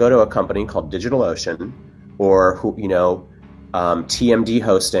you could go to a company called DigitalOcean or, TMD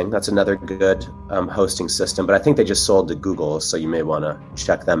hosting. That's another good hosting system, but I think they just sold to Google, so you may want to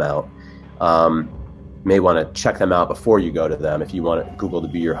check them out. May want to check them out before you go to them if you want Google to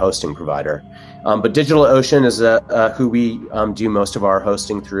be your hosting provider. But DigitalOcean is who we do most of our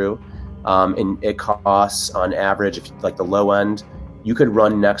hosting through, and it costs on average, if like the low end, you could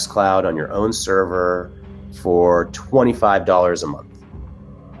run Nextcloud on your own server for $25 a month.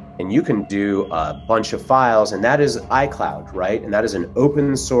 And you can do a bunch of files, and that is iCloud, right? And that is an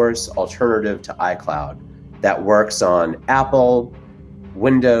open source alternative to iCloud that works on Apple,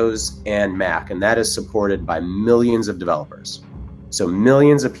 Windows, and Mac, and that is supported by millions of developers. So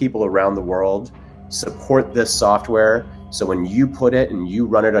millions of people around the world support this software. So when you put it and you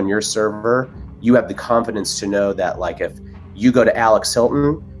run it on your server, you have the confidence to know that, like, if you go to Alex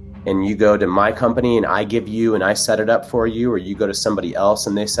Hilton and you go to my company and I give you and I set it up for you, or you go to somebody else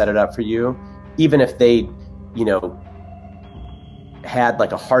and they set it up for you, even if they, had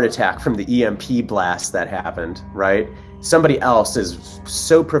like a heart attack from the EMP blast that happened, right? Somebody else is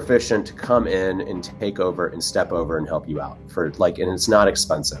so proficient to come in and take over and step over and help you out and it's not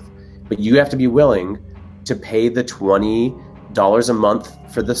expensive, but you have to be willing to pay the $20 a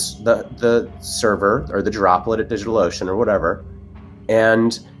month for the server or the droplet at DigitalOcean or whatever.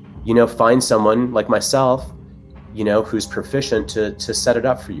 And, find someone like myself, who's proficient to set it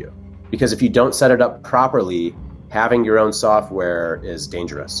up for you. Because if you don't set it up properly, having your own software is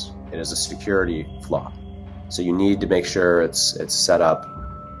dangerous. It is a security flaw. So you need to make sure it's set up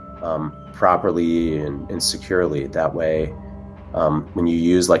properly and securely. That way, when you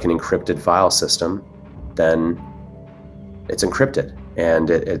use like an encrypted file system, then it's encrypted and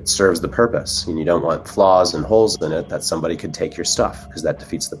it serves the purpose. And you don't want flaws and holes in it that somebody could take your stuff, because that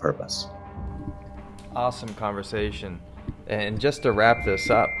defeats the purpose. Awesome conversation. And just to wrap this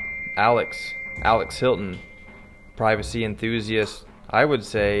up, Alex Hilton, privacy enthusiast, I would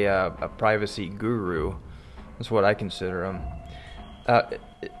say a privacy guru. That's what I consider them.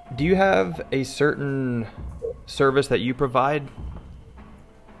 Do you have a certain service that you provide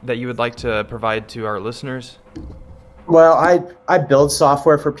that you would like to provide to our listeners? Well, I build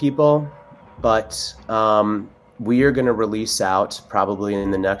software for people, but we are going to release out probably in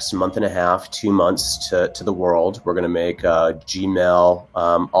the next month and a half, 2 months to the world. We're going to make a Gmail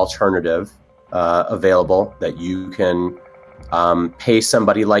alternative available that you can pay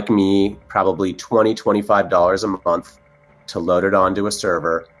somebody like me probably $20, $25 a month to load it onto a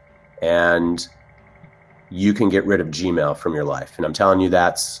server, and you can get rid of Gmail from your life. And I'm telling you,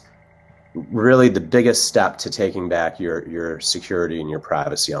 that's really the biggest step to taking back your security and your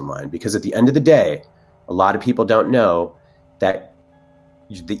privacy online. Because at the end of the day, a lot of people don't know that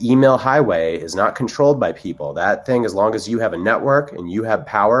the email highway is not controlled by people. That thing, as long as you have a network and you have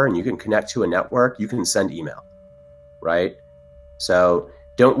power and you can connect to a network, you can send email, right? So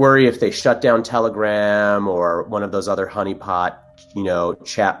don't worry if they shut down Telegram or one of those other honeypot,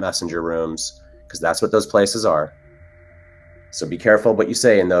 chat messenger rooms, because that's what those places are. So be careful what you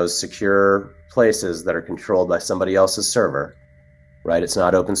say in those secure places that are controlled by somebody else's server, right? It's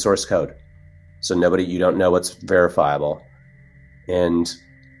not open source code. So you don't know what's verifiable. And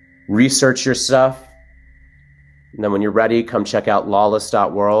research your stuff. And then when you're ready, come check out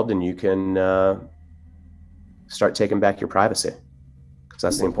lawless.world and you can start taking back your privacy. Because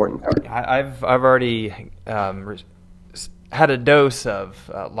that's the important part. I've already had a dose of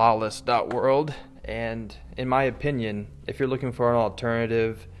lawless.world. And in my opinion, if you're looking for an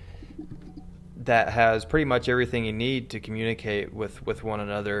alternative that has pretty much everything you need to communicate with one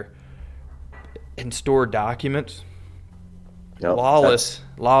another and store documents,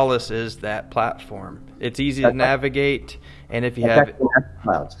 Lawless is that platform. It's easy to navigate, and if you have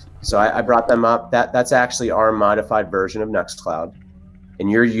Nextcloud. So I brought them up. That's actually our modified version of Nextcloud, and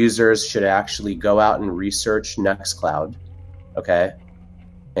your users should actually go out and research Nextcloud, okay,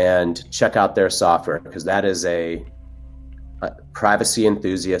 and check out their software, because that is a privacy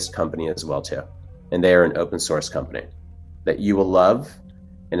enthusiast company as well too, and they are an open source company that you will love.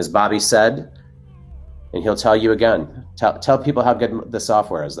 And as Bobby said, and he'll tell you again, tell people how good the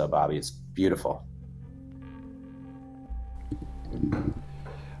software is, though, Bobby. It's beautiful.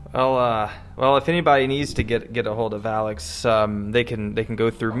 Well, if anybody needs to get a hold of Alex, they can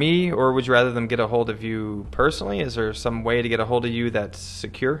go through me, or would you rather them get a hold of you personally? Is there some way to get a hold of you that's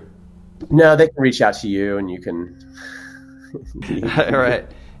secure? No, they can reach out to you, and you can. All right.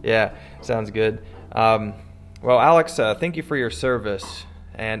 Yeah, sounds good. Well, Alex, thank you for your service.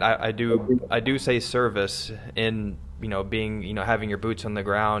 And I do say service in being having your boots on the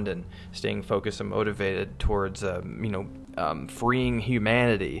ground and staying focused and motivated towards freeing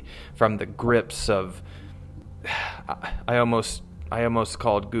humanity from the grips of I almost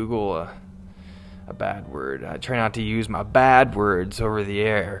called Google a bad word. I try not to use my bad words over the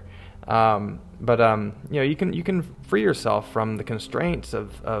air, but you can free yourself from the constraints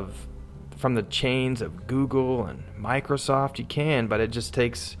of from the chains of Google and Microsoft. You can, but it just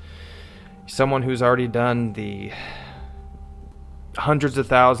takes someone who's already done the hundreds of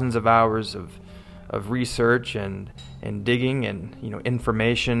thousands of hours of research and digging and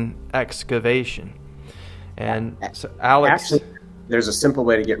information excavation. And so, Alex, actually, there's a simple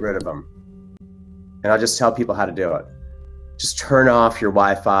way to get rid of them, and I'll just tell people how to do it. Just turn off your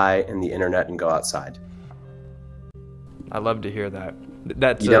Wi-Fi and the internet and go outside. I love to hear that.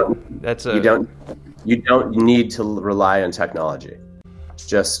 You don't need to rely on technology.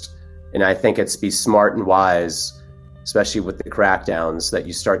 And I think it's be smart and wise, especially with the crackdowns, that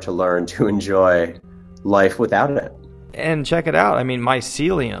you start to learn to enjoy life without it. And check it out. I mean,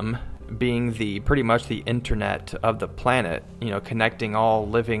 mycelium being pretty much the internet of the planet, connecting all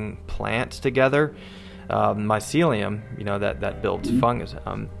living plants together. Mycelium, that builds fungus.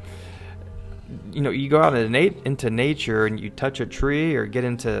 You go out into nature and you touch a tree or get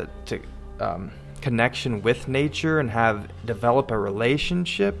into connection with nature and develop a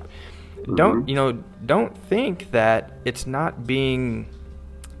relationship. Mm-hmm. Don't think that it's not being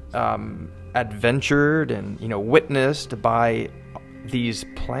adventured and witnessed by these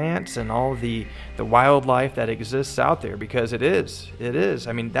plants and all the wildlife that exists out there, because it is.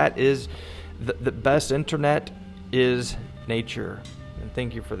 I mean, that is the best internet is nature, and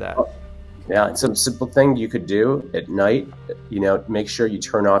thank you for that. Yeah, it's a simple thing you could do at night. Make sure you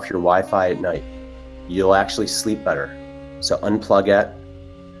turn off your Wi-Fi at night. You'll actually sleep better. So unplug it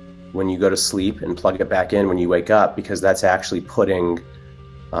when you go to sleep and plug it back in when you wake up, because that's actually putting,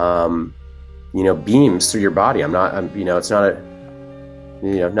 beams through your body. It's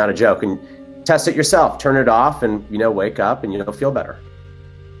not a joke. And test it yourself. Turn it off and, wake up and you'll feel better.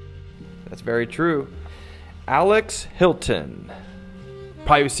 That's very true. Alex Hilton,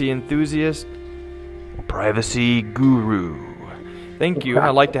 privacy enthusiast, privacy guru. Thank you. I'd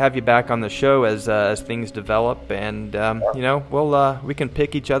like to have you back on the show as things develop, and we can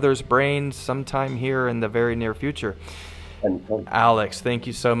pick each other's brains sometime here in the very near future. Alex, thank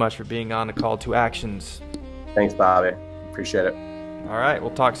you so much for being on the Call to Actions. Thanks, Bobby. Appreciate it. All right,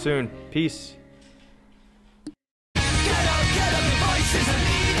 we'll talk soon. Peace.